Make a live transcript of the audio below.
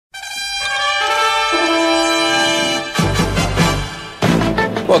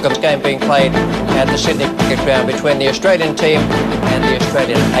Welcome. Game being played at the Sydney Cricket Ground between the Australian team and the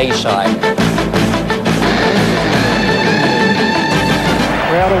Australian A side.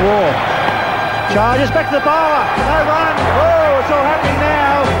 We're out of war. Charges back to the bowler. No run. Oh, it's all happening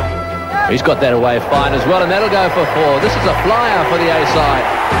now. He's got that away fine as well, and that'll go for 4. This is a flyer for the A side.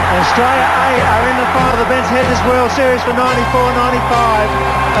 Australia A are in the final of the Ben's Hedges World Series for 94-95.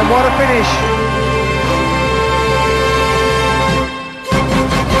 And what a finish.